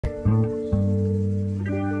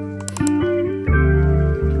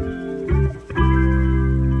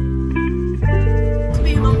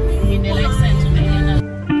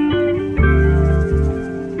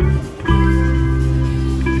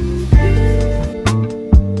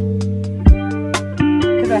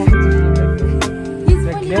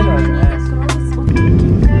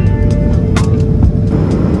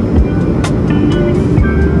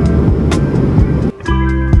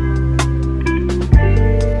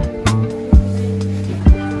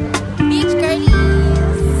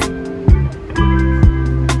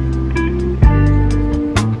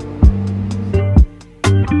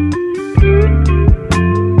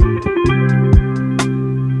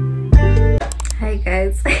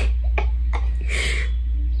guys.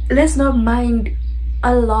 let's not mind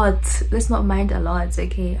a lot.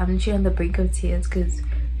 Okay, I'm literally on the brink of tears because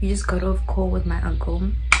we just got off call with my uncle.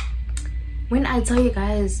 When I tell you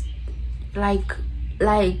guys, like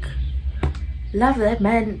love that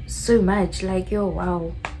man so much, like, yo,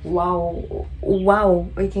 wow,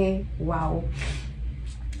 okay, wow.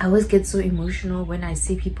 I always get so emotional when I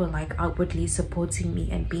see people like outwardly supporting me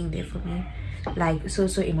and being there for me, like so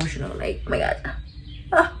emotional, like, oh my god.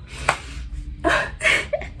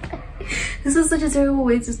 This is such a terrible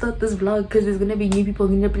way to start this vlog because there's gonna be new people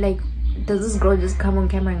gonna be like, does this girl just come on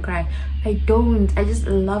camera and cry? I don't. I just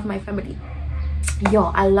love my family. Yo,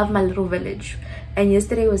 I love my little village. And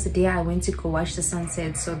yesterday was the day I went to go watch the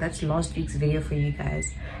sunset, so that's last week's video for you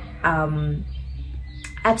guys.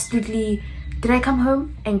 Absolutely. Did I come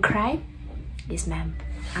home and cry? Yes, ma'am.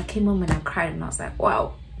 I came home and I cried and I was like,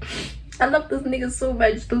 wow, I love those niggas so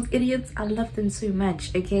much. Those idiots, I love them so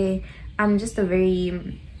much. Okay, I'm just a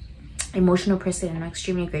very emotional person and I'm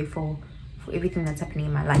extremely grateful for everything that's happening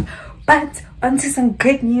in my life. But onto some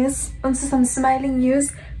good news, onto some smiling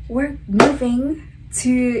news. We're moving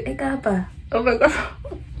to Ekapa. Oh my god.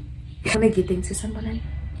 I'm gonna get into Sanbonan.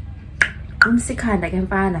 I'm sick of like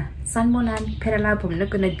Sanbonan, Pedalab. I'm not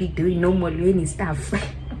gonna be doing no more learning stuff.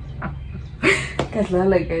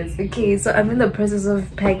 Guys. Okay, so I'm in the process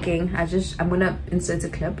of packing. I'm gonna insert a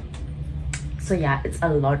clip. So yeah, it's a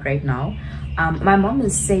lot right now. My mom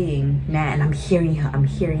is saying, nah, and I'm hearing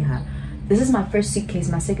her. This is my first suitcase.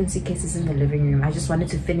 My second suitcase is in the living room. I just wanted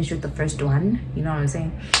to finish with the first one. You know what I'm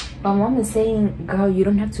saying? My mom is saying, girl, you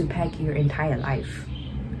don't have to pack your entire life.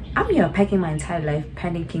 I'm here packing my entire life,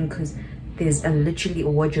 panicking because there's literally a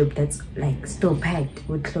wardrobe that's like still packed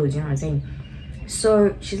with clothes. You know what I'm saying?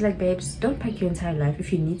 So she's like, babes, don't pack your entire life.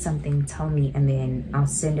 If you need something, tell me and then I'll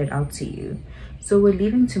send it out to you. So we're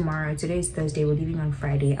leaving tomorrow. Today is Thursday. We're leaving on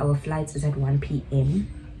Friday. Our flight is at 1 p.m.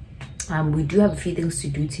 We do have a few things to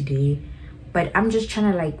do today, but I'm just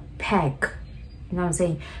trying to like pack. You know what I'm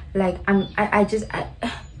saying? Like I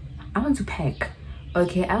want to pack.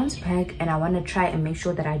 Okay, I want to pack and I want to try and make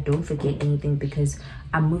sure that I don't forget anything because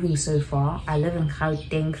I'm moving so far. I live in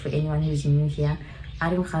Gauteng, for anyone who's new here. I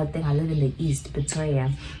live in Gauteng. I live in the East,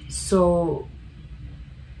 Victoria. So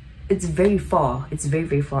it's very far. It's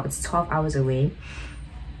very far. It's 12 hours away.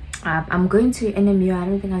 I'm going to NMU. I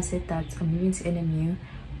don't think I said that. I'm moving to NMU.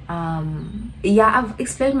 Yeah, I've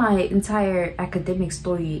explained my entire academic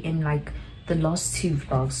story in like the last 2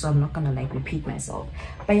 vlogs, so I'm not gonna like repeat myself.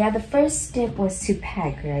 But yeah, the first step was to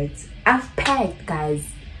pack, right? I've packed, guys,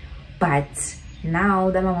 but now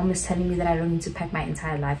that my mom is telling me that I don't need to pack my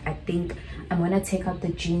entire life, I think I'm gonna take out the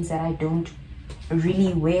jeans that I don't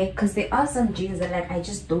really wear, because there are some jeans that like I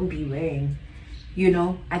just don't be wearing, you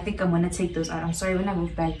know. I think I'm gonna take those out. I'm sorry, when I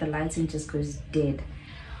move back the lighting just goes dead,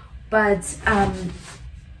 but I'm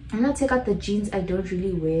gonna take out the jeans I don't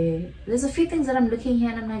really wear. There's a few things that I'm looking here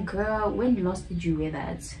and I'm like, girl, when last did you wear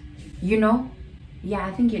that? You know? Yeah,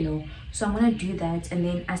 I think you know. So I'm gonna do that, and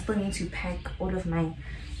then I still need to pack all of my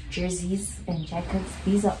jerseys and jackets.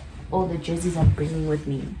 These are all the jerseys I'm bringing with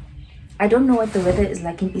me. I don't know what the weather is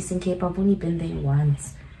like in Eastern Cape. I've only been there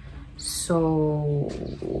once. So,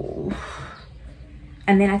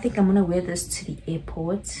 and then I think I'm gonna wear this to the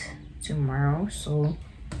airport tomorrow. So,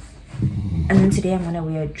 and then today I'm gonna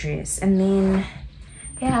wear a dress. And then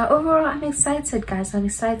yeah, overall I'm excited, guys. I'm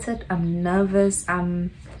excited. I'm nervous. I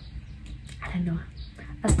don't know.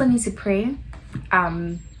 I still need to pray.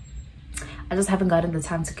 I just haven't gotten the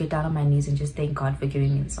time to get down on my knees and just thank God for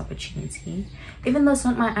giving me this opportunity. Even though it's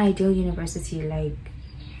not my ideal university, like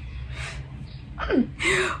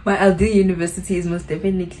my ideal university is most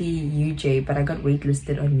definitely UJ, but I got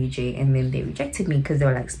waitlisted on UJ and then they rejected me because they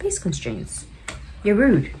were like, space constraints. You're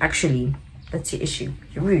rude, actually. That's your issue.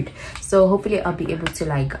 You're rude. So hopefully I'll be able to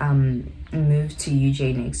like move to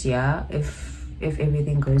UJ next year if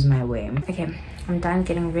everything goes my way. Okay, I'm done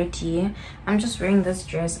getting ready. I'm just wearing this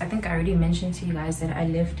dress. I think I already mentioned to you guys that I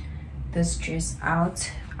left this dress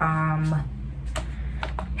out.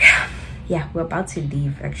 Yeah, we're about to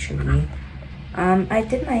leave actually. I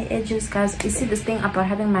did my edges, guys. You see this thing about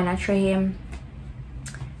having my natural hair?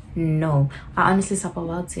 No, I honestly was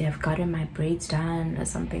about to have gotten my braids done or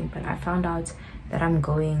something, but I found out that I'm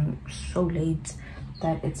going so late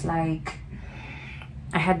that it's like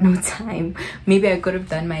I had no time. Maybe I could have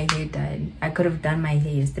done my hair done. I could have done my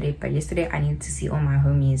hair yesterday, but yesterday I needed to see all my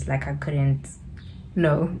homies. Like I couldn't.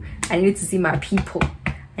 No, I needed to see my people.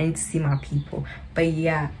 I need to see my people. But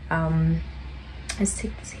yeah, let's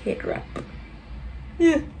take this head wrap.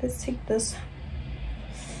 Yeah, let's take this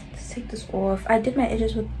off. I did my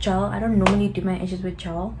edges with gel. I don't normally do my edges with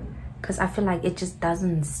gel, because I feel like it just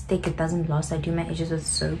doesn't stick, it doesn't last. I do my edges with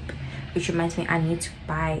soap, which reminds me I need to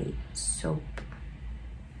buy soap.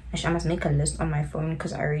 Actually, I must make a list on my phone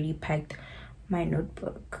because I already packed my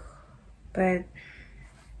notebook, but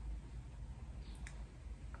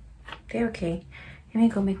they're okay. Let me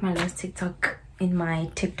go make my last TikTok in my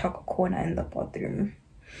TikTok corner in the bathroom.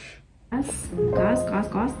 Guys,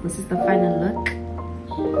 this is the final look.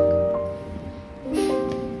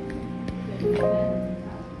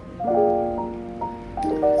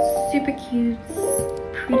 Super cute,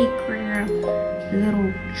 pretty girl,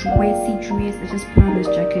 little dressy dress. I just put on this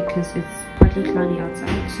jacket because it's partly cloudy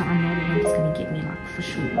outside, so I know the wind is gonna get me like for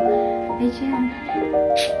sure. But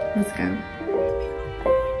yeah, let's go.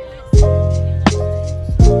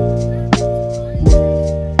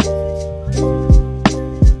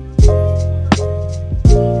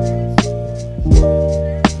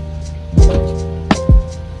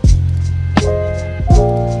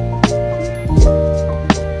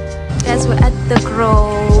 We're at the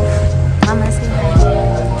Grove. Mama, say hi.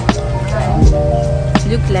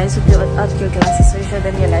 Look nice without your glasses, so you show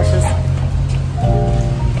them your lashes.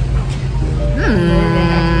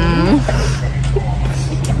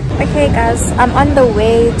 Okay guys, I'm on the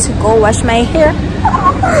way to go wash my hair.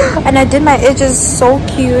 And I did my edges so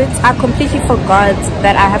cute. I completely forgot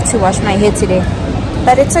that I have to wash my hair today.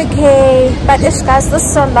 But it's okay. But it's guys,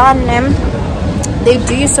 this salon, they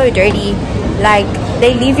do you so dirty. Like,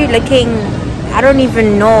 they leave you looking, I don't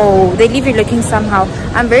even know, they leave you looking somehow.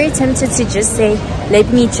 I'm very tempted to just say,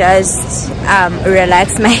 let me just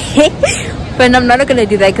relax my hair, but I'm not gonna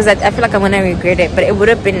do that because I feel like I'm gonna regret it. But it would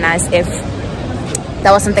have been nice if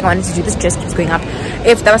that was something I wanted to do. This dress keeps going up.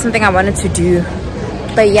 If that was something I wanted to do.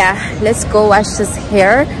 But yeah, let's go wash this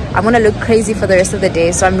hair. I'm gonna look crazy for the rest of the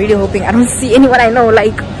day, so I'm really hoping I don't see anyone I know.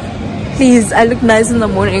 Like, please, I look nice in the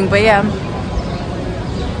morning. But yeah,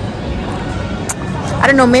 I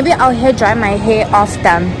don't know, maybe I'll hair dry my hair after.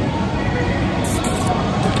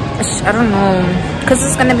 I don't know, because this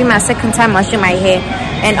is gonna be my second time washing my hair,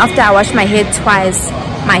 and after I wash my hair twice,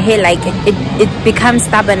 my hair like it becomes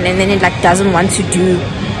stubborn, and then it like doesn't want to do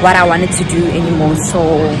what I want it to do anymore.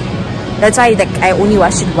 So that's why like I only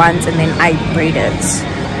wash it once and then I braid it.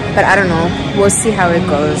 But I don't know, we'll see how it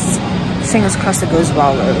goes. Fingers crossed it goes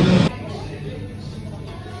well though.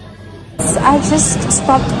 I just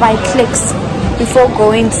stopped by Clicks before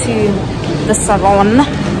going to the salon.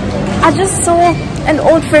 I just saw an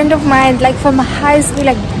old friend of mine, like from high school,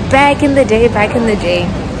 like back in the day.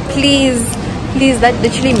 Please, that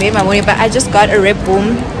literally made my morning. But I just got a Red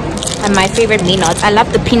Boom and my favorite me nuts. I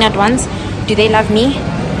love the peanut ones. Do they love me?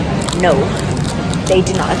 No, they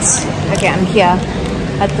do not. Okay, I'm here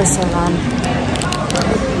at the salon.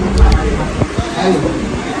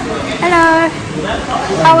 Hello,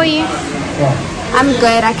 how are you? Yeah. I'm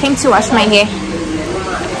good. I came to wash my hair.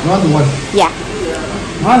 You want to wash? Yeah.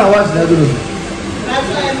 I want to wash that good.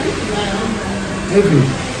 Thank you.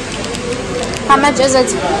 How much is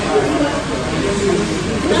it?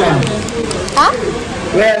 Huh?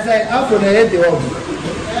 Yes, I have for the 80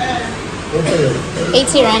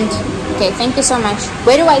 rand. Okay, thank you so much.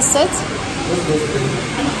 Where do I sit?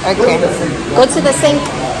 Okay. Go to the sink.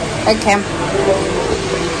 Okay.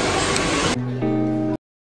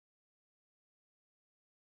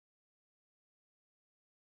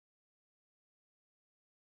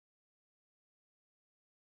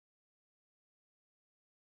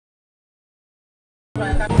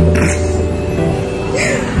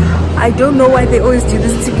 I don't know why they always do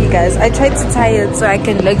this to me, guys. I tried to tie it so I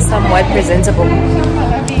can look somewhat presentable.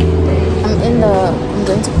 I'm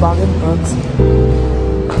going to Bargain Books.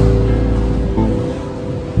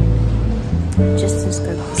 Just to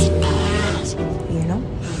scope this, you know?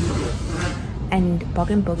 And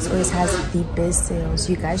Bargain Books always has the best sales.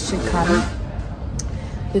 You guys should come.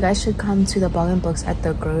 You guys should come to the Bargain Books at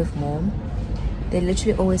the Grove Mall. They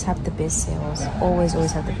literally always have the best sales. Always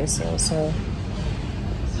have the best sales. So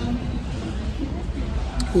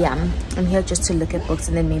yeah, I'm here just to look at books,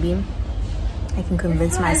 and then maybe I can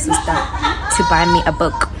convince my sister to buy me a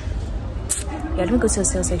book. Yeah, let me go to the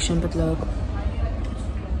sales section. But look,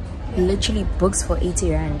 literally books for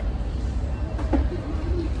 80 rand.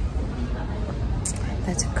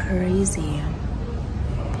 That's crazy.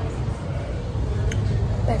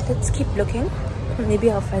 But let's keep looking. Maybe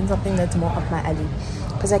I'll find something that's more up my alley,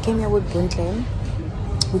 because I came here with Buntle.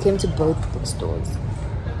 We came to both bookstores,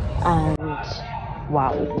 and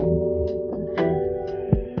wow.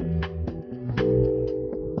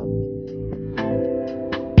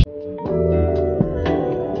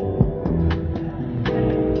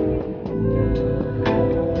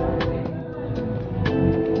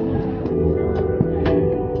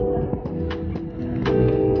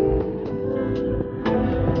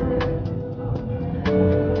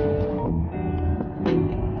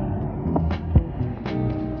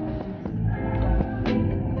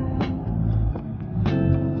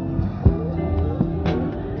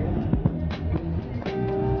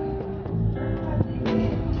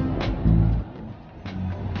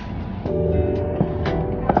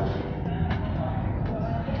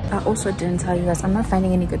 I also didn't tell you guys, I'm not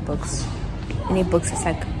finding any good books. Any books that's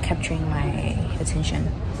like capturing my attention.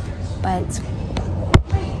 But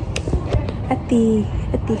at the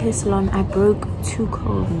hair salon, I broke 2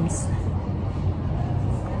 combs.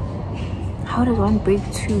 How does one break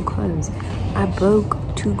 2 combs? I broke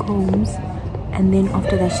 2 combs, and then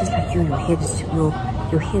after that she's like, yo,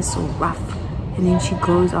 your hair's so rough. And then she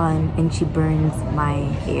goes on and she burns my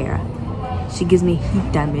hair. She gives me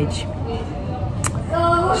heat damage.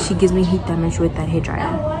 She gives me heat damage with that hair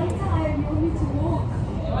dryer.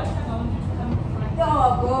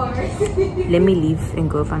 Let me leave and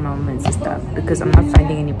go find my mom and sister because I'm not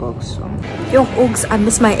finding any books. So. Yo, Oaks, I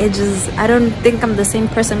miss my edges. I don't think I'm the same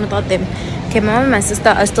person without them. Okay, my mom and my sister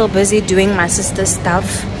are still busy doing my sister's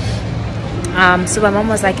stuff. So my mom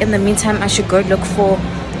was like, in the meantime, I should go look for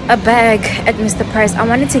a bag at Mr. Price. I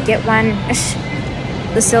wanted to get one.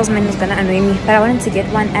 The salesman is gonna annoy me, but I wanted to get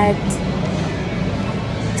one at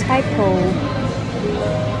Typo.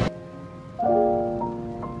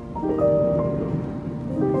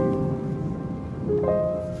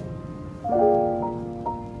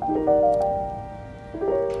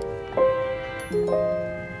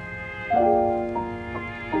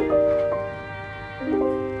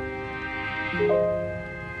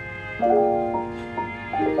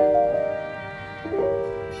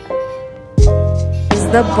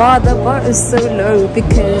 The bar is so low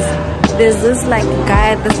because there's this like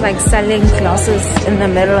guy that's like selling glasses in the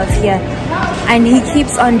middle of here, and he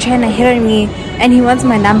keeps on trying to hit on me, and he wants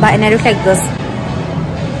my number, and I look like this.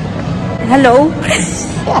 Hello.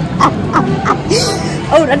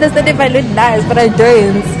 I would understand if I look nice, but I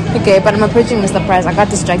don't. Okay, but I'm approaching Mr. Price. I got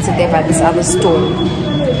distracted there by this other store.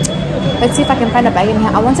 Let's see if I can find a bag in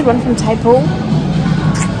here. I wanted one from Typo,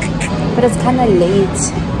 but it's kind of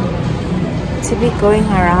late to be going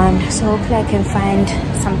around, so hopefully I can find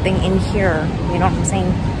something in here. You know what I'm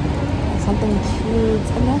saying? Something cute.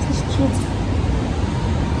 I know it's cute,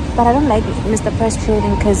 but I don't like Mr. Price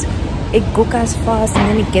clothing because it goes fast and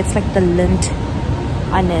then it gets like the lint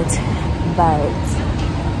on it. But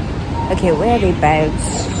okay, where are they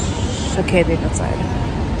bags? Okay, they're outside.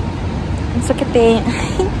 Let's look at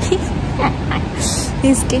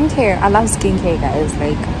these skincare. I love skincare, guys.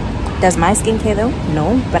 Like, does my skincare though?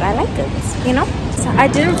 No, but I like it, you know. So I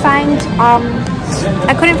didn't find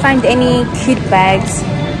I couldn't find any cute bags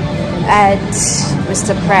at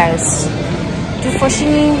Mr. Price. Do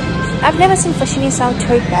Foschini, I've never seen Foschini sell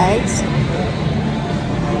tote bags.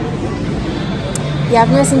 Yeah, I've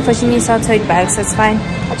never seen Foschini sell tote bags, so it's fine.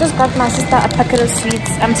 I just got my sister a packet of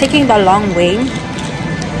sweets. I'm taking the long way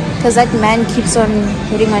because that man keeps on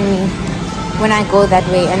hitting on me when I go that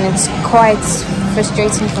way, and it's quite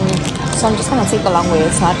frustrating for me. So I'm just gonna take the long way.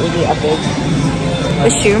 It's not really a big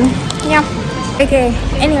issue. Yeah. Okay.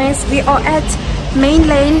 Anyways, we are at Main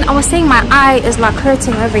Lane. I was saying my eye is like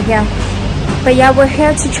hurting over here, but yeah, we're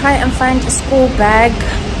here to try and find a school bag.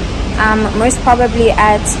 Most probably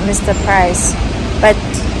at Mr. Price. But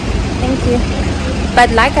thank you.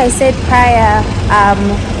 But like I said prior,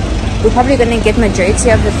 we're probably gonna get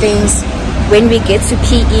majority of the things when we get to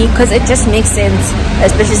PE, because it just makes sense,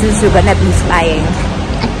 especially since we're gonna be flying.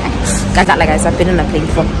 Guys, like I've been on a plane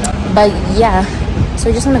before. But yeah, so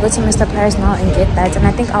we're just gonna go to Mr. Price now and get that, and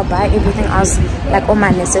I think I'll buy everything else, like all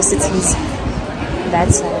my necessities.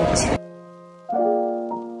 That's it.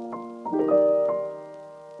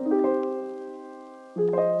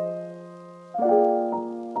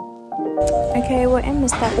 Okay, we're in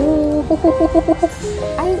Mr. Ooh,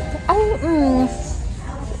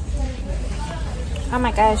 oh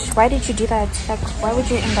my gosh, why did you do that? Like, why would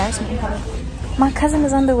you embarrass me in public? My cousin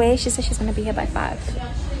is on the way. She said she's gonna be here by 5,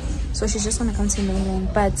 so she's just gonna come to Main Lane.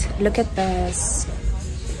 But look at this.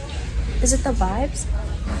 Is it the vibes?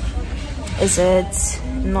 Is it?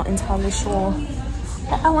 Not entirely sure.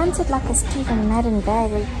 I wanted like a Stephen Madden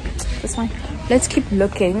bag. Like, this one. Let's keep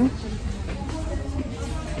looking.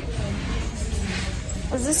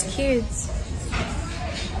 Is this cute?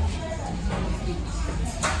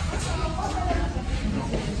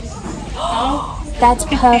 That's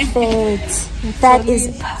perfect. That is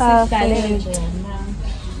perfect.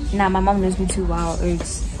 Nah, my mom knows me too well.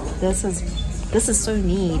 This is so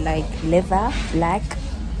me. Like leather, black,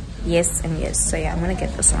 yes and yes. So yeah, I'm gonna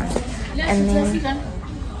get this one. And then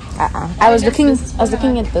I was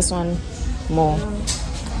looking at this one more.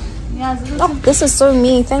 Oh, this is so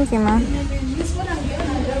me. Thank you, man.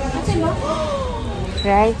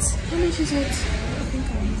 Right?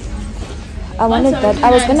 I wanted that.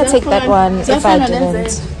 I was gonna take that one if I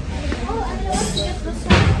didn't.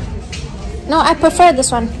 No, I prefer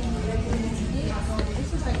this one.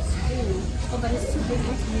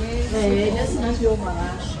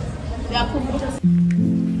 It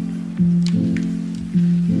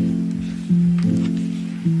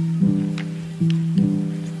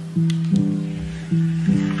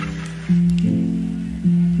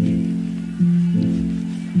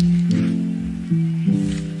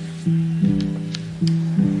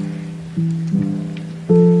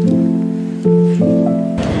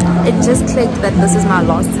just clicked that this is my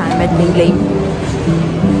last time at Lele.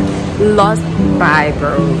 Lost. Bye,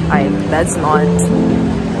 bro. Like, that's not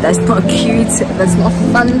cute, that's not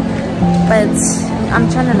fun. But I'm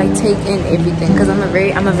trying to like take in everything because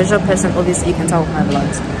I'm a visual person. Obviously you can tell with my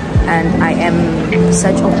vlogs, and I am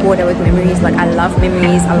such a hoarder with memories. Like, I love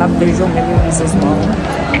memories, I love visual memories as well.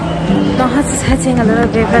 My heart is hurting a little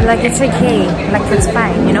bit, but like, it's okay, like, it's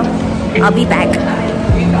fine, you know. I'll be back.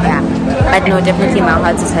 Yeah, but no, definitely my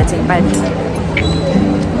heart is hurting. But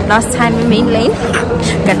last time in main lane,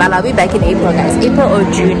 I'll be back in April, guys. April or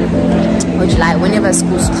June or July, whenever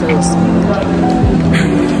school's closed.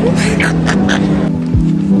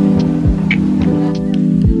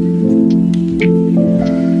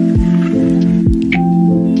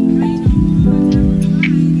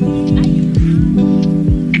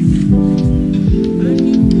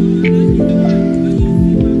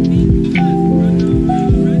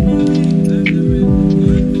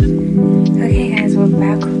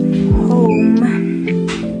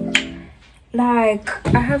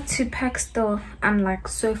 I have to pack still. I'm like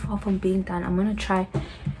so far from being done. I'm gonna try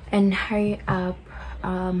and hurry up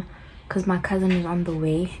because my cousin is on the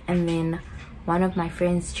way, and then one of my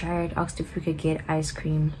friends, Jared, asked if we could get ice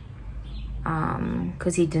cream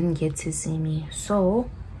because he didn't get to see me. So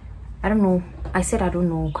I don't know. I said I don't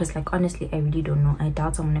know because, like, honestly, I really don't know. I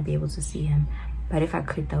doubt I'm gonna be able to see him, but if I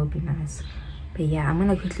could, that would be nice. But yeah, I'm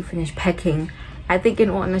gonna quickly finish packing. I think, in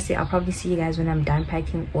all honesty, I'll probably see you guys when I'm done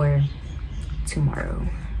packing or tomorrow.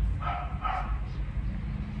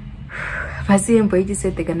 Pasi and Brady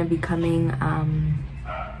said they're gonna be coming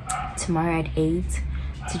tomorrow at 8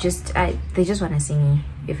 to just they just want to see me,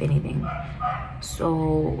 if anything.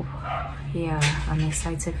 So yeah, I'm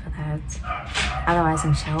excited for that. Otherwise,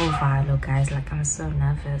 I'm shower, guys. Like, I'm so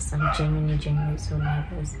nervous. I'm genuinely so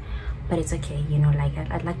nervous, but it's okay, you know. Like,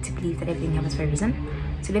 I'd like to believe that everything happens for a reason.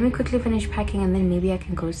 So let me quickly finish packing, and then maybe I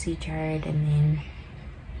can go see Jared, and then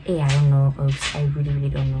I don't know. Oops, I really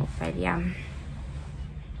don't know. But yeah,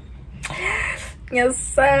 yes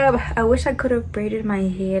sir. I wish I could have braided my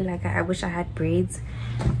hair. Like, I wish I had braids,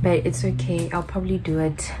 but it's okay. I'll probably do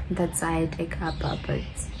it that side but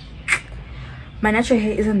my natural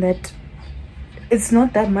hair isn't that, it's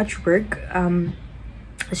not that much work.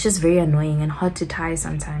 It's just very annoying and hard to tie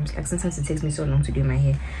sometimes. Like, sometimes it takes me so long to do my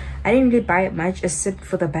hair. I didn't really buy it much except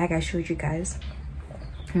for the bag I showed you guys.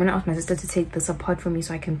 I'm gonna ask my sister to take this apart for me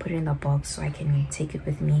so I can put it in the box so I can take it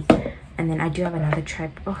with me. And then I do have another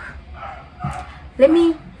trip. Oh, let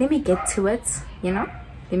me get to it, you know.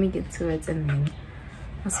 Let me get to it, and then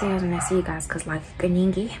I'll see you guys when I see you guys. Cause like,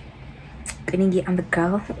 Kunene, I'm the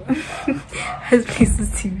girl has places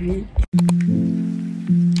to be.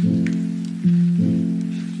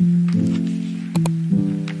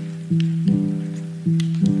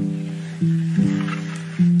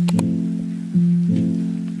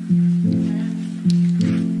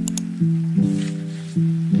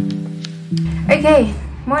 Okay,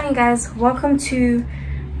 morning guys, welcome to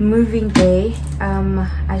moving day.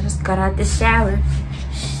 I just got out the shower,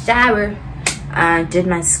 did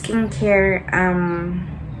my skincare,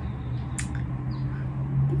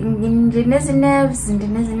 nerves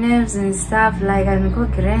and stuff. Like, I'm go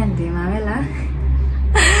grand,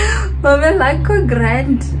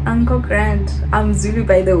 Uncle Grand. I'm Zulu,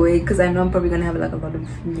 by the way, because I know I'm probably gonna have like a lot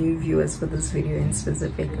of new viewers for this video in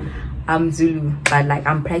specific. I'm Zulu, but like,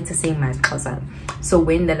 I'm practicing my Xhosa. So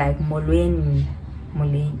when they're like molweni,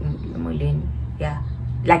 yeah,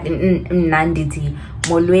 like Nanditi,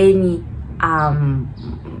 molweni,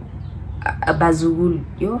 Abazulu,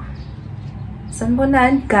 yo,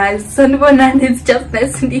 Sanbonan, guys, Sanbonan. It's just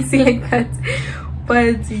nice and easy like that.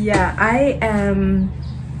 But yeah, I am.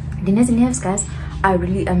 The nerves, guys. I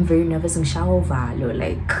really am very nervous in shower,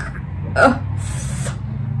 like.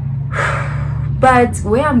 But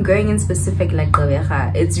where I'm going in specific, like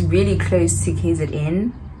Gqeberha, it's really close to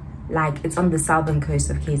KZN. Like, it's on the southern coast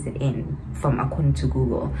of KZN, from according to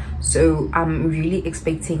Google. So I'm really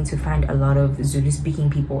expecting to find a lot of Zulu speaking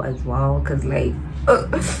people as well, because like,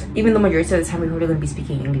 even though majority of the time we're probably going to be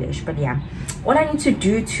speaking English. But yeah, all I need to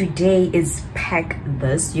do today is pack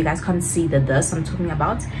this. You guys can't see the this I'm talking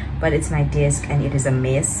about, but it's my desk and it is a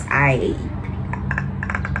mess.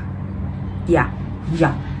 Yeah,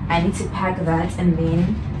 I need to pack that, and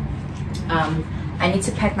then I need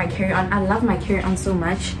to pack my carry-on. I love my carry-on so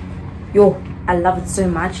much. Yo, I love it so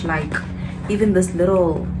much. Like even this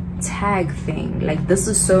little tag thing, like this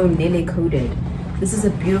is so Anele coded. This is a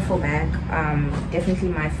beautiful bag. Definitely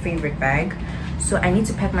my favorite bag. So I need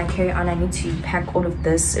to pack my carry-on. I need to pack all of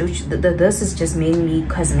this, which this is just mainly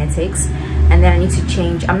cosmetics, and then I need to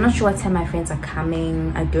change. I'm not sure what time my friends are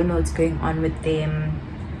coming. I don't know what's going on with them,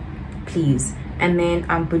 please. And then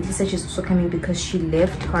Buddy said she's also coming because she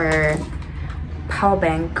left her power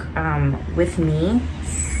bank with me.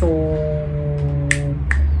 So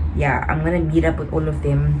yeah, I'm gonna meet up with all of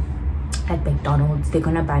them at McDonald's. They're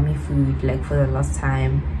gonna buy me food like for the last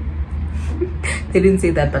time. They didn't say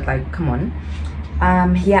that, but like, come on.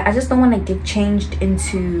 Yeah, I just don't want to get changed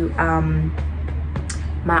into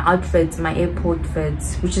my outfits, my airport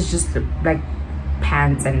fits, which is just like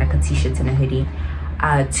pants and like a t-shirt and a hoodie,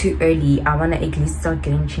 too early. I want to at least start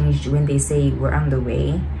getting changed when they say we're on the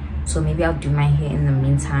way. So maybe I'll do my hair in the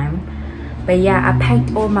meantime. But yeah, I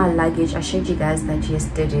packed all my luggage. I showed you guys that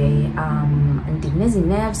yesterday.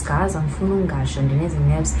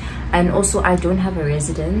 Guys, and also I don't have a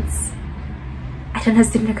residence. I don't have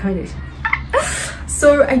student accommodation.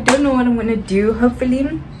 So I don't know what I'm gonna do.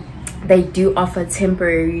 Hopefully they do offer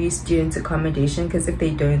temporary student accommodation, because if they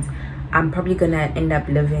don't, I'm probably gonna end up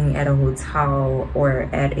living at a hotel or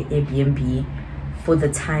at an Airbnb for the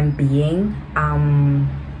time being. I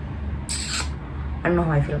don't know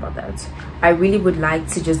how I feel about that. I really would like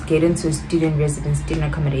to just get into a student residence,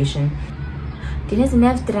 student accommodation. Did I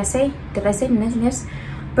say Dinez?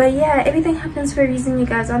 But yeah, everything happens for a reason, you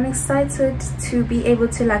guys. I'm excited to be able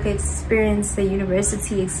to like experience the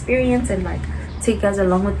university experience and like take you guys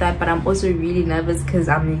along with that. But I'm also really nervous because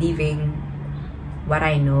I'm leaving what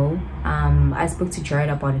I know. I spoke to Jared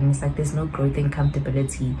about it, and it's like there's no growth and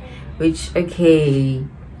comfortability, which, okay,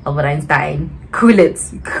 Albert Einstein, cool it,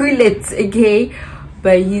 okay,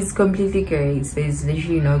 but he's completely great. There's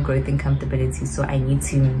literally no growth and comfortability, so I need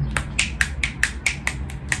to,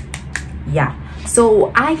 yeah.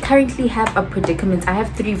 So I currently have a predicament. I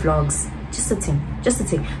have 3 vlogs, just a thing.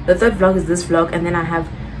 The 3rd vlog is this vlog, and then I have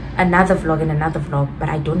another vlog and another vlog, but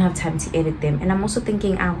I don't have time to edit them. And I'm also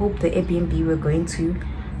thinking, I hope the Airbnb we're going to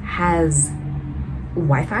has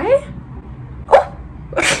Wi-Fi. Oh!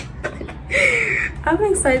 I'm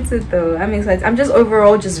excited though. I'm just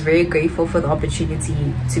overall just very grateful for the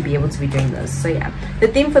opportunity to be able to be doing this. So yeah, the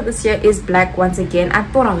theme for this year is black once again. I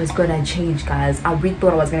thought I was gonna change, guys. I really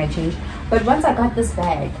thought I was gonna change, but once I got this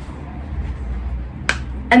bag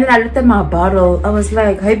and then I looked at my bottle, I was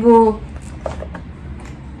like, hey boo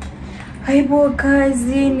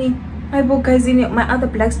kazini, my other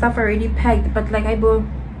black stuff already packed, but like, hey boo,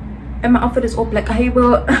 and my outfit is all black, hey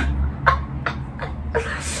boo.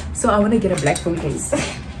 So I want to get a black phone case.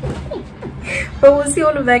 But we'll see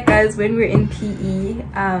all of that, guys, when we're in PE.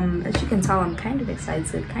 As you can tell, I'm kind of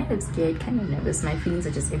excited, kind of scared, kind of nervous. My feelings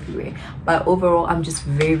are just everywhere, but overall I'm just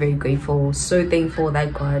very, very grateful, so thankful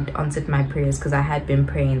that God answered my prayers, because I had been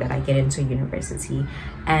praying that I get into university,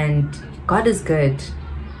 and God is good.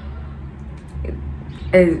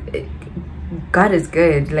 God is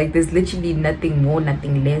good. Like, there's literally nothing more,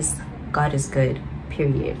 nothing less. God is good,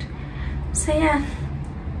 period. So yeah,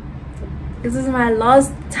 this is my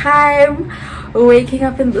last time waking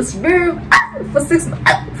up in this room for 6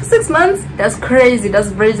 months. That's crazy.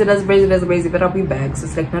 That's crazy. But I'll be back, so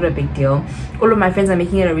it's like not a big deal. All of my friends are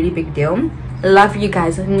making it a really big deal. Love you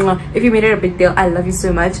guys. If you made it a big deal, I love you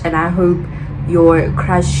so much, and I hope your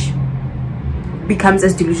crush becomes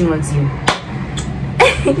as delusional as you.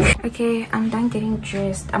 Okay, I'm done getting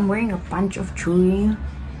dressed. I'm wearing a bunch of jewelry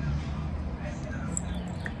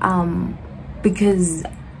because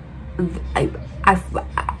I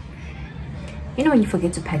you know when you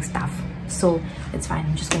forget to pack stuff, so it's fine.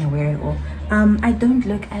 I'm just gonna wear it all. I don't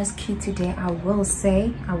look as cute today, I will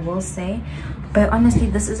say, but honestly,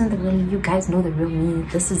 this isn't the real me. You guys know the real me.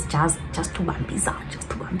 This is just to Wambisa,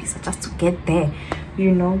 just to get there,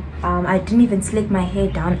 you know. I didn't even slick my hair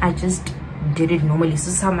down. I just did it normally. So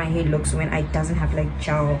this is how my hair looks when I doesn't have like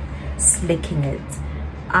gel slicking it.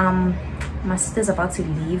 My sister's about to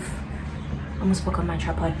leave. I almost spoke on my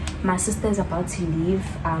tripod. My sister is about to leave.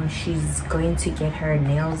 She's going to get her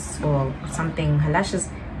nails or something, her lashes.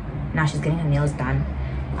 Now she's getting her nails done.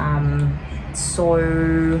 So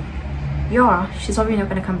yeah, she's probably not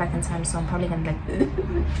gonna come back in time, so I'm probably gonna like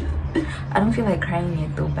I don't feel like crying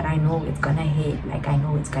yet though, but I know it's gonna hit. Like, I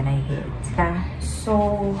know it's gonna hit. Yeah,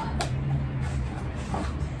 so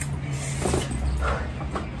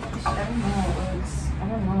I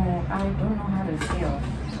don't know how to feel.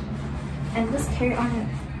 And this carry-on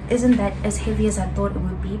isn't that as heavy as I thought it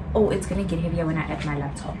would be. Oh, it's gonna get heavier when I add my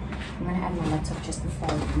laptop. I'm gonna add my laptop just before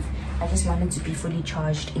I leave. I just want it to be fully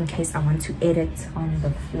charged in case I want to edit on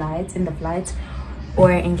the flights,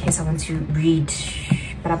 or in case I want to read.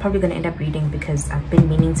 But I'm probably gonna end up reading because I've been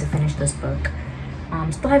meaning to finish this book.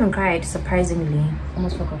 Still haven't cried, surprisingly.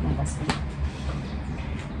 Almost forgot my bus.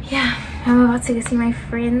 Yeah, I'm about to go see my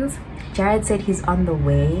friends. Jared said he's on the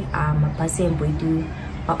way. Basi and Boidu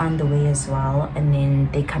are on the way as well, and then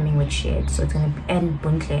they're coming with shit. So it's gonna be, and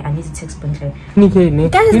Buntle. I need to text Buntle. Guys,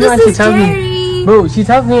 this is Jerry. Bro, she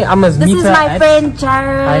tells me I must meet her. This is my friend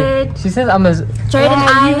Jared. She says I must. Jared and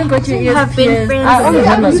I have been friends. I only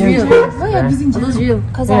have my ears. Those real?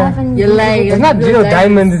 Because I haven't. You're lying. It's not real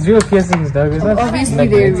diamonds. It's real piercings, dog. It's not obviously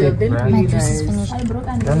they're real. My juice is finished.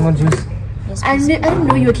 Got more juice. I didn't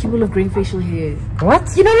know you were capable of growing facial hair. What?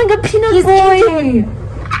 You're not like a peanut boy.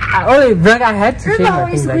 I had to shave Remember how my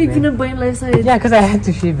I used thing to back be then. peanut boy in life size? Yeah, because I had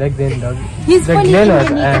to shave back then, dog. He's The fully Glen was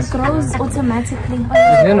Indian, ass, it grows automatically.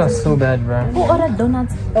 The Glen was so bad, bro. Who ordered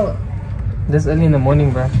donuts? Oh. This early in the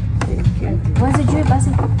morning, bro. Was it you,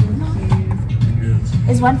 Basi?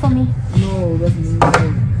 Is one for me? No, that's me.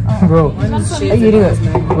 Bro, are you eating it?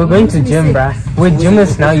 We're going to gym, bruh. We're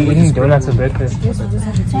gymmers now. You're eating donuts for breakfast.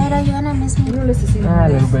 Jared, are you gonna miss me? A little bit.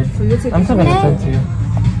 I'm still gonna talk to you.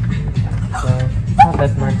 So, not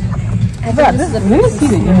that much. Bruh, let me see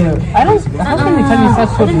the email. How can you tell me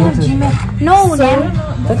such short notice? No, man.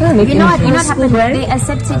 You know what happened? They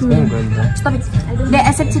accepted me. Good, bro. Stop it. They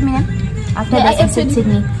accepted me. After they accepted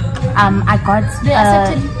me, I got. They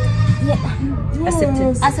accepted.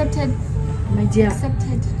 Accepted. My dear.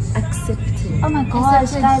 Accepted. Oh my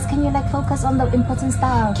gosh, guys, can you like focus on the important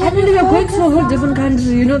stuff? I believe you're going to a whole different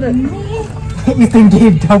country. You know that. Eastern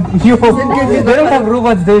Cape, dog. Yo, they don't have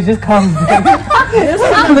robots. They just come.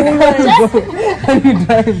 And you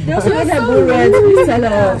drive. They also don't have bull rides. Please tell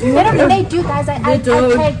her. They do, guys. I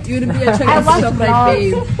Don't. checked. You're gonna be a I check watched shop right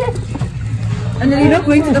vlogs. babe. And then you're not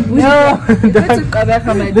going to the bougie. No, You're going to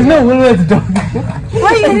Kabaka, my there's dear. no Woolworths, dog.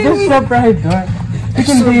 Why are you just shop right, dog? You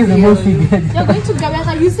can pay the most you get. You're going to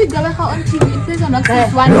Gabeka. You see Gabeka on TV. It plays on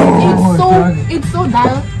Access 1. It's so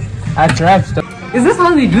dull. I tried. Is this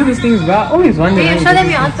how they do these things, bro? I always wonder. Babe, show them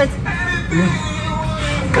your outfit.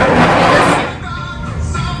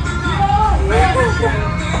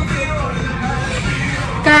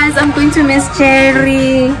 Guys, I'm going to miss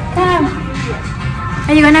Jerry.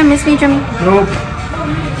 Are you gonna miss me, Jimmy? Nope.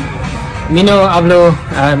 Mi no hablo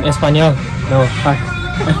español. No, fuck.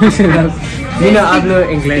 Mi no hablo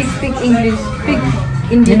inglés. Speak English. Speak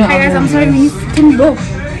Indian. You know, Hi guys, I'm sorry. English. Can we go?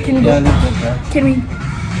 Can we go? Yeah, little bit, bro. Can we?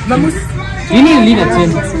 Vamos. You need to leave it in.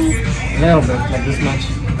 Little bit, like this much.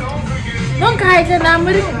 Don't cry, Jen. I'm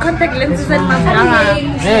wearing contact lenses and mascara.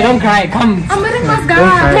 Hey, don't cry. Come. I'm wearing Don't mascara.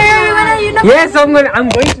 cry. Hey, when are you not? Yes, I'm going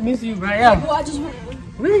to miss you, bro. Yeah.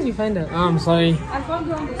 Where did you find her? Oh, I'm sorry.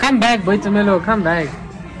 Come back, boy Tamilo. Come back.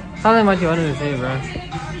 Tell them what you wanted to say, bro.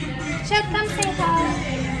 Check, come say hi.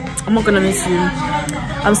 I'm not gonna miss you.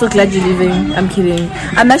 I'm so glad you're leaving. I'm kidding.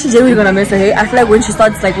 I'm actually genuinely gonna miss her. Hey, I feel like when she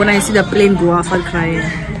starts, like when I see the plane go off, I'll cry.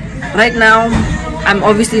 Right now, I'm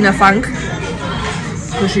obviously in a funk.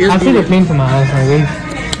 So she I'll is. take the plane to my house. I wait.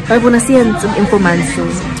 I wanna see her in some info man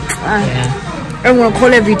soon. I'm gonna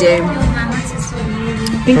call every day.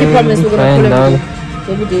 Pinky promise we're gonna call every day.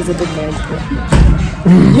 Every day is a good night.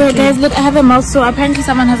 Yeah, guys, look, I have a mouth sore. Apparently,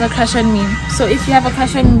 someone has a crush on me. So if you have a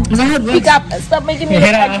crush on me, pick up. Stop making me look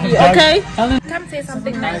ugly, okay? Come say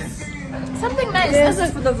something nice. Something nice. This is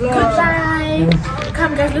for the vlog. Goodbye.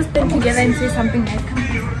 Come, guys, let's stand together and say something nice.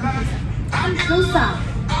 Come closer.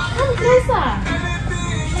 Come closer.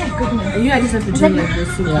 Oh, goodness. You I just have to join like this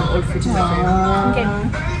so we can all fit in the frame. Okay.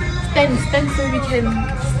 Stand so we can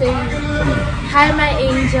say, hi, my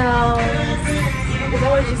angels. Is that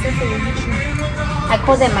what you said for your YouTube? I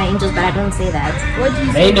call them my angels, but I don't say that. What do you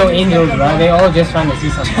They say? no angels, bro. They all just trying to see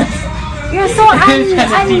something. You're so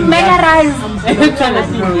unmemorized. They're trying to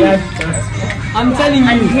see yes. I'm telling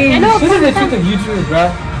you. This is the truth of YouTube, bro.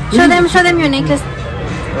 Show them your necklace.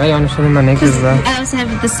 Why you want to show them my necklace, bro? I also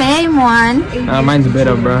have the same one. Mine's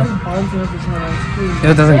better, bro.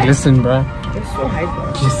 It doesn't glisten, bro. It's so hype.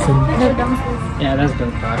 Glisten. Yeah, that's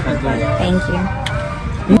dope, bro. I can't do it. Thank you.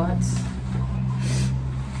 What?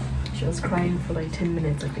 She was crying for like 10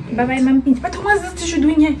 minutes at the gate. Bye bye, mom. But what's this tissue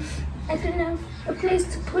doing here? I don't have a place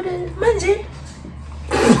to put it. Manje.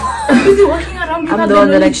 I'm busy walking around. I'm the one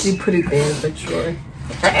that actually put it there, but sure.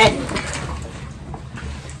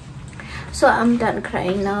 So I'm done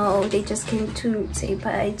crying now. They just came to say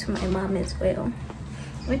bye to my mom as well.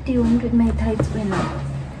 What do you want with my tights now?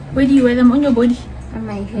 Where do you wear them? On your body? On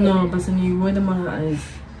my head. No, but then you wear them on her eyes.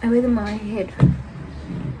 I wear them on my head.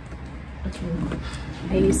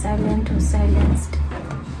 Are you silent or silenced?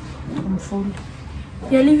 I'm full.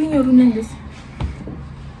 You're leaving your room like this.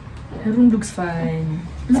 Her room looks fine.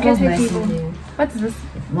 Look at her Nice table. in there. What's this?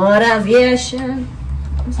 Motivation.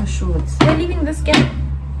 Those are shorts. You're leaving this girl.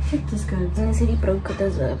 Hit this good. And I said he broke the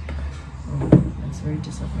zip. That's very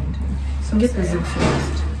disappointing. So get the zip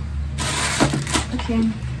first. Okay.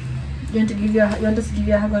 You want us to give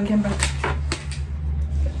you a hug on camera?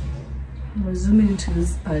 We're zooming into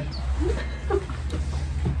this part.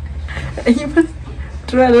 You must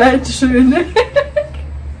try a light to show your neck.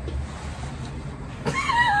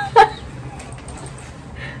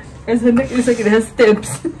 As her neck is like it has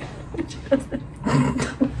steps. Do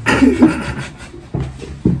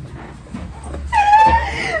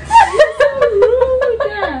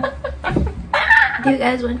you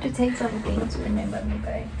guys want to take something to remember me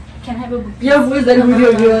by? Can I have a book? Yeah, who's that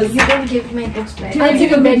video of yours? You don't give me books back. I'll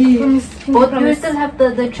take a bag. But you still have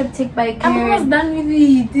the triptych by I'm almost Karen. done with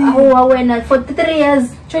it. Oh, when for 3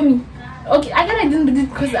 years. Show me. Okay, I didn't read it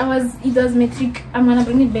because it was metric. I'm gonna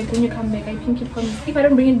bring it back when you come back. I pinky promise. If I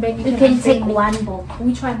don't bring it back, You can take one book.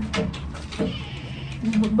 Which one?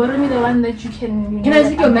 Borrow me the one that you can. Can I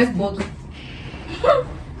take your MacBook?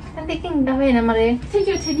 I'm thinking that way, Namare. Take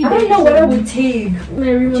your teddy I bear. don't know what I would take.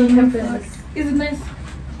 My real happens. Is it nice?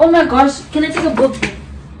 Oh my gosh, can I take a book?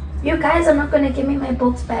 You guys are not gonna give me my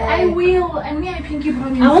books back. I will. And me, I pinky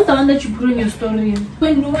promise. I want the one that you put in your story.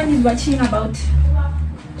 When no one is watching about.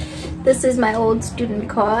 This is my old student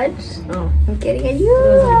card. Oh. I'm getting a new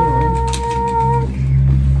one.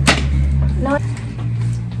 No.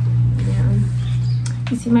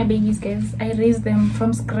 You see my babies, guys. I raised them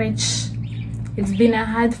from scratch. It's been a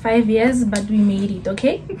hard 5 years, but we made it,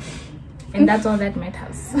 okay? And that's all that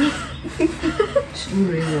matters.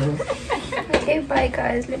 Okay, bye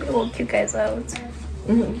guys. Let me walk you guys out.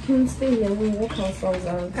 You can stay here. We'll walk ourselves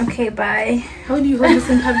out. Okay, bye. How do you hold this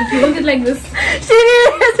in public? You hold it like this.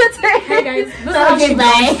 Hi guys. This is how she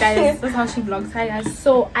vlogs, guys. This is how she vlogs. Hi guys.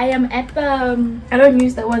 So I am at the. I don't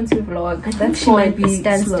use that one to vlog. That she might be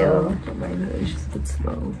stand standstill. She's a bit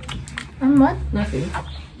slow. What? Nothing.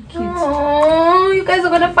 Oh, you guys are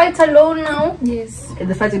gonna fight alone now. Yes.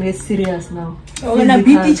 The fight is serious now. We're gonna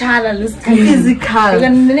beat each other. Let's come in. Physical. The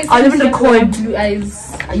next I'll time even she has record. blue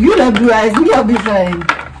eyes. You have blue eyes. Me, I'll be fine.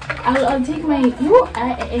 I'll take my. You.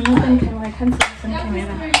 I'm not on camera. I can't see this on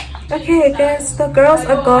camera. Okay, guys, the girls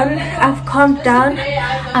are gone. I've calmed down.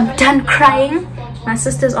 I'm done crying. My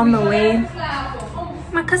sister's on the way.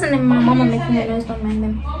 My cousin and my mom are making the noise. Don't mind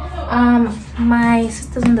them. My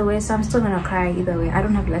sister's on the way, so I'm still gonna cry either way. I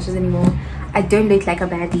don't have lashes anymore. I don't look like a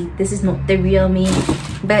baddie. This is not the real me,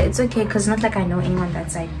 but it's okay because not like I know anyone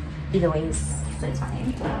that's like either ways, so it's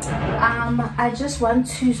fine. I just want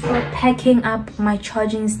to start packing up my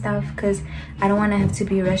charging stuff because I don't want to have to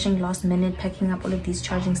be rushing last minute packing up all of these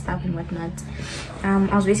charging stuff and whatnot.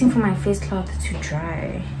 I was waiting for my face cloth to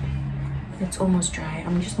dry. It's almost dry.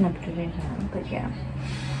 I'm just gonna put it in here, but yeah.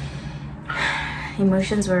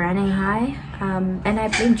 Emotions were running high, and I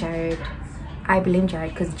blame Jared.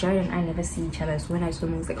 Because Jared and I never see each other, so when I saw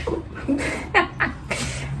him I was like, oh.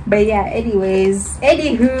 But yeah,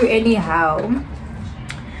 anyhow,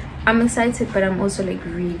 I'm excited, but I'm also like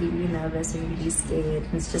really nervous and really scared.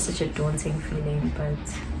 It's just such a daunting feeling, but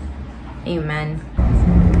amen.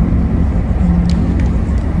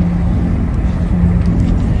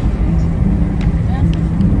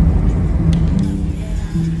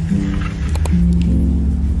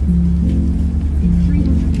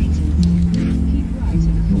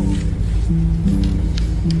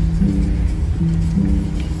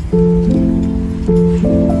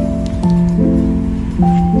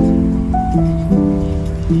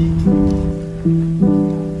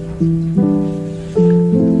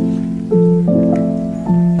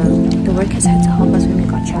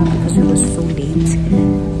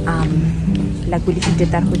 Like we literally did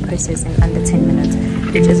that whole process in under 10 minutes,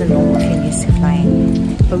 which is a normal thing used to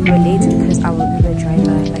flying. But we were late because our Uber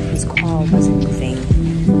driver, like his car wasn't moving.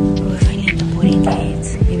 We were finally at the boarding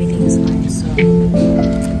gate. Everything is fine, so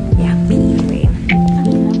yeah, me anyway.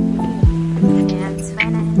 Yeah, it's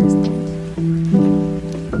fine, I understand.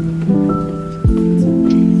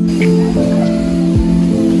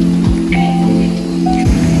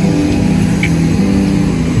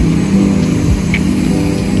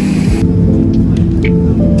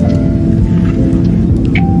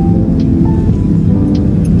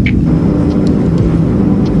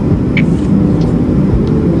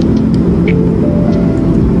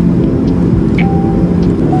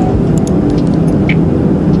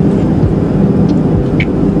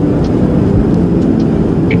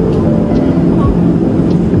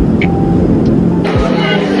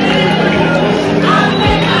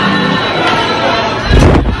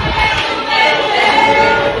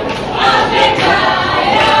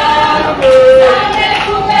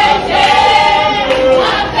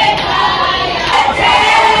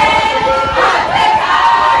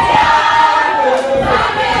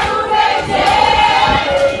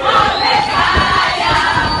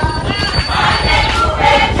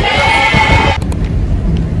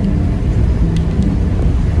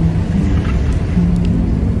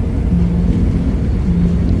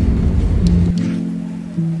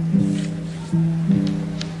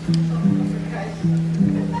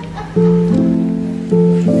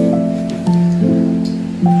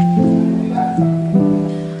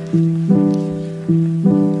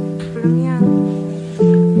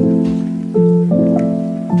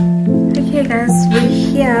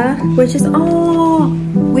 We're just, oh,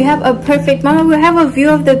 we have a perfect, mama, we have a view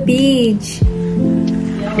of the beach.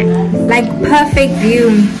 Like perfect view.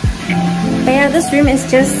 But yeah, this room is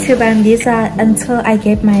just to Bambisa until I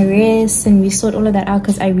get my rest and we sort all of that out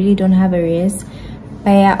because I really don't have a rest. But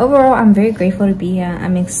yeah, overall I'm very grateful to be here.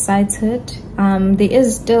 I'm excited. There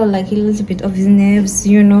is still like a little bit of nerves,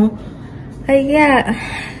 you know. But yeah,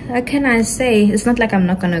 what can I say? It's not like I'm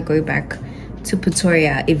not gonna go back to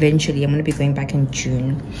Pretoria eventually. I'm gonna be going back in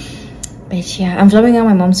June. But yeah, I'm vlogging on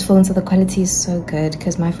my mom's phone, so the quality is so good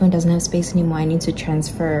because my phone doesn't have space anymore. I need to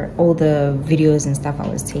transfer all the videos and stuff I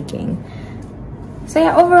was taking. So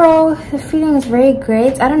yeah, overall the feeling is very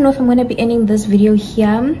great. I don't know if I'm gonna be ending this video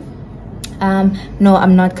here. No,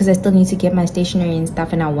 I'm not, because I still need to get my stationery and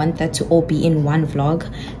stuff, and I want that to all be in one vlog,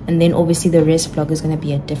 and then obviously the rest vlog is going to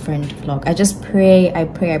be a different vlog. I just pray I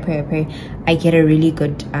get a really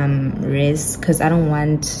good rest, because I don't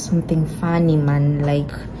want something funny, man. Like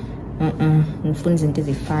my phone's into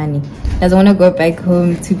the funny. I don't want to go back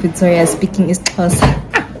home to Pretoria speaking isiXhosa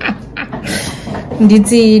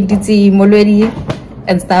nditi molweni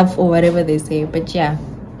and stuff, or whatever they say. But yeah,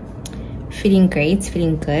 feeling great,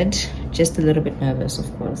 feeling good. Just a little bit nervous,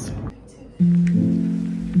 of course.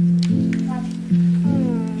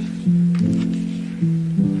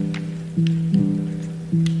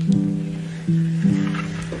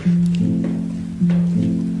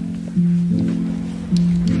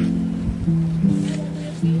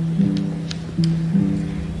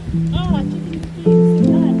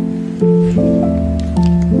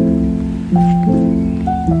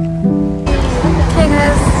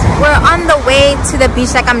 On the way to the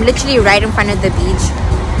beach, like I'm literally right in front of the beach.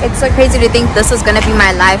 It's so crazy to think this is gonna be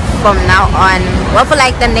my life from now on, well, for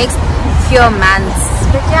like the next few months.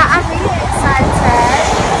 But yeah, I'm really excited.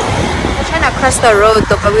 We're trying to cross the road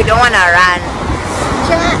though, but we don't want to run.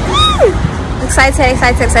 Yeah.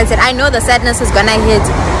 Excited. I know the sadness is gonna hit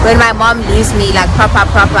when my mom leaves me, like proper,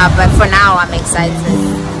 but for now I'm excited.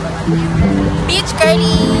 Beach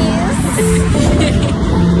girlies.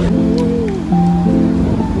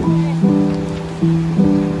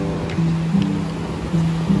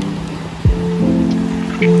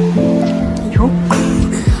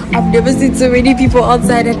 I've never seen so many people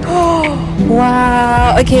outside, and oh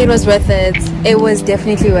wow, okay, it was worth it. It was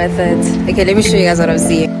definitely worth it. Okay, let me show you guys what I'm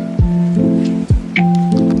seeing.